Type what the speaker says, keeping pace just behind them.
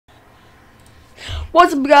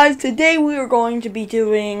What's up, guys? Today we are going to be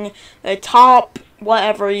doing the top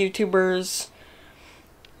whatever YouTubers,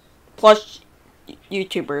 plus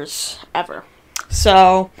YouTubers ever.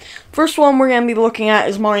 So, first one we're going to be looking at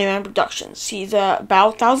is Mario Man Productions. He's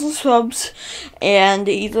about 1,000 subs, and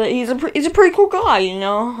he's a pretty cool guy, you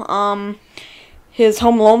know. His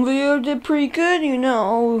Home Alone video did pretty good, you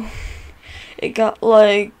know. It got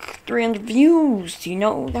like 300 views, you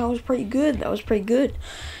know. That was pretty good.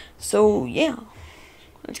 So, yeah.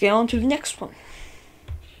 Let's get on to the next one.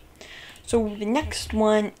 So, the next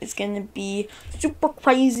one is going to be Super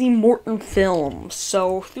Crazy Morton Films.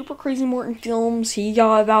 So, Super Crazy Morton Films, he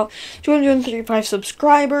got about 235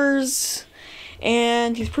 subscribers.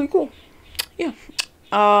 And he's pretty cool. Yeah.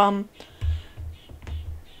 Yeah,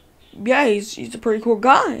 he's a pretty cool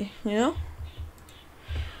guy, you know?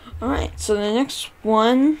 Alright, so the next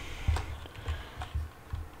one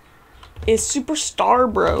is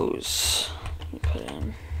Superstar Bros. Let me put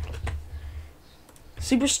in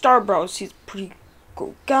Superstar Bros. He's a pretty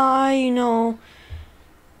cool guy, you know.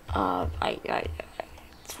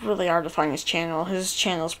 It's really hard to find his channel. His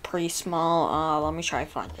channel's pretty small. Let me try to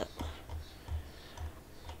find it.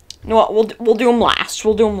 You know what? We'll do him last.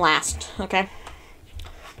 Okay. We'll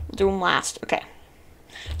do him last. Okay.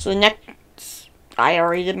 So the next, I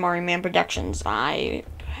already did Mario Man Productions. Alright,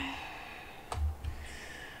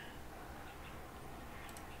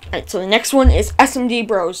 so the next one is SMD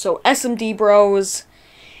Bros. So SMD Bros,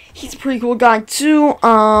 he's a pretty cool guy too.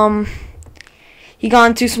 He got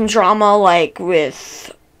into some drama like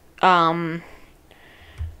with the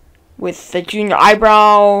junior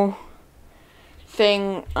eyebrow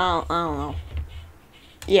thing. I don't know.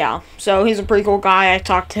 Yeah, so he's a pretty cool guy. I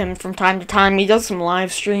talk to him from time to time. He does some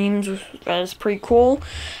live streams. That is pretty cool.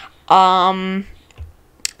 So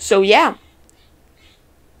yeah.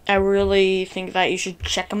 I really think that you should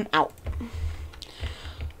check him out.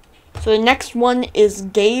 So the next one is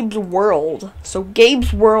Gabe's World. So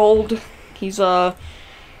Gabe's World, he's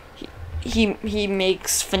he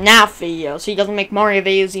makes FNAF videos. He doesn't make Mario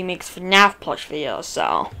videos, he makes FNAF plush videos.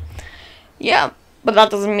 So yeah, but that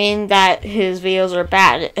doesn't mean that his videos are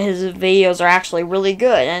bad. His videos are actually really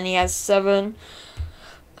good, and he has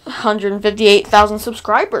 758,000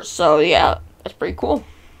 subscribers. So yeah, that's pretty cool.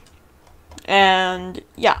 And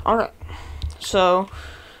yeah, alright. So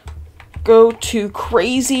go to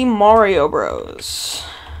Crazy Mario Bros.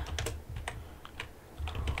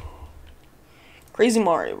 Crazy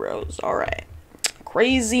Mario Bros. Alright.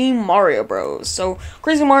 Crazy Mario Bros. So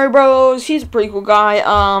Crazy Mario Bros, he's a pretty cool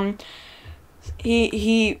guy.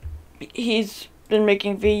 He's been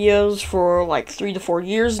making videos for like 3 to 4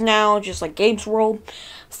 years now, just like Gabe's World.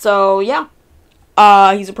 So yeah.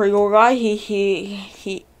 He's a pretty cool guy.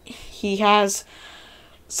 He has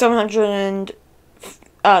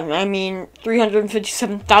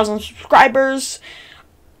 357,000 subscribers.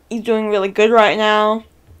 He's doing really good right now.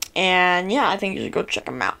 And yeah, I think you should go check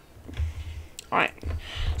him out. Alright.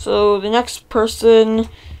 So the next person.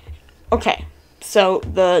 Okay. So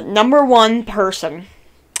the number one person,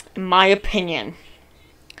 in my opinion.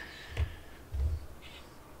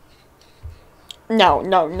 No.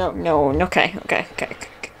 Okay.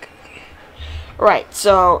 Right,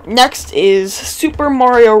 so next is Super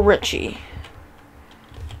Mario Richie.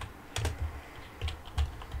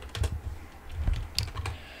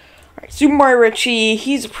 Alright, Super Mario Richie,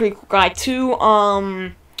 he's a pretty cool guy too.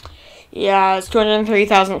 Yeah, it's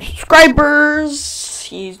 230,000 subscribers.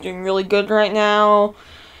 He's doing really good right now.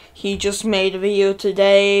 He just made a video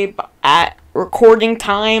today at recording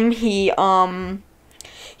time.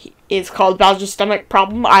 It's called Bowser's Stomach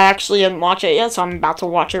Problem. I actually didn't watch it yet, so I'm about to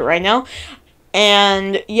watch it right now.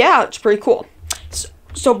 And yeah, it's pretty cool.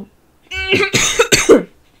 So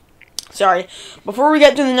sorry. Before we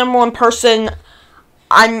get to the number one person,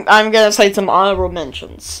 I'm gonna say some honorable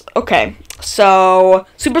mentions. Okay, so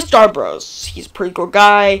Superstar Bros. He's a pretty cool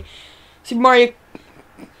guy. Super Mario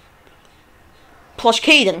Plush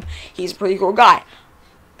Caden. He's a pretty cool guy.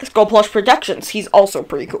 Skull Plush Productions. He's also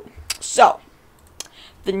pretty cool. So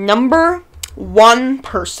the number one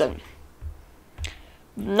person,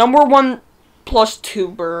 number one plus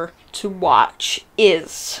tuber to watch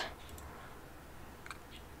is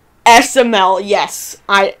SML. Yes,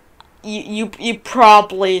 you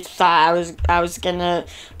probably thought I was gonna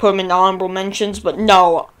put him in honorable mentions, but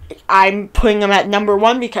no, I'm putting him at number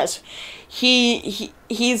one because he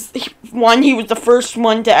was the first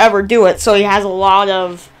one to ever do it, so he has a lot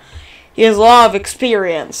of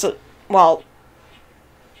experience.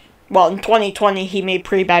 Well, in 2020, he made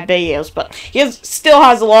pretty bad videos, but he still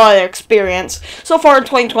has a lot of experience. So far in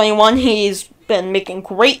 2021, he's been making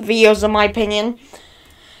great videos, in my opinion.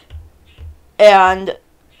 and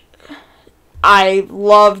I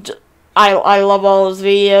love all his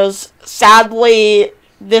videos. Sadly,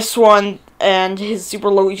 this one and his Super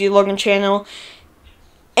Luigi Logan channel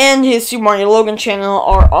and his Super Mario Logan channel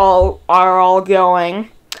are all going,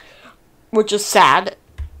 which is sad.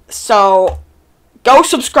 So go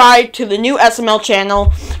subscribe to the new SML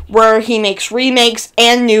channel where he makes remakes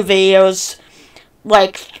and new videos,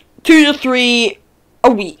 like 2 to 3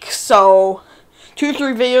 a week. So 2 to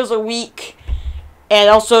 3 videos a week. And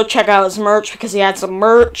also check out his merch because he had some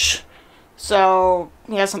merch. So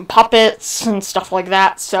he has some puppets and stuff like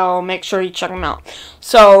that. So make sure you check him out.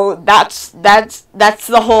 So that's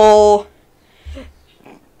the whole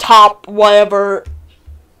top whatever.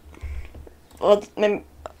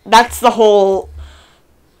 That's the whole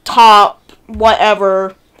top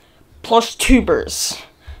whatever plus tubers.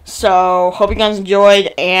 So hope you guys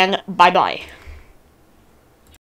enjoyed, and bye bye.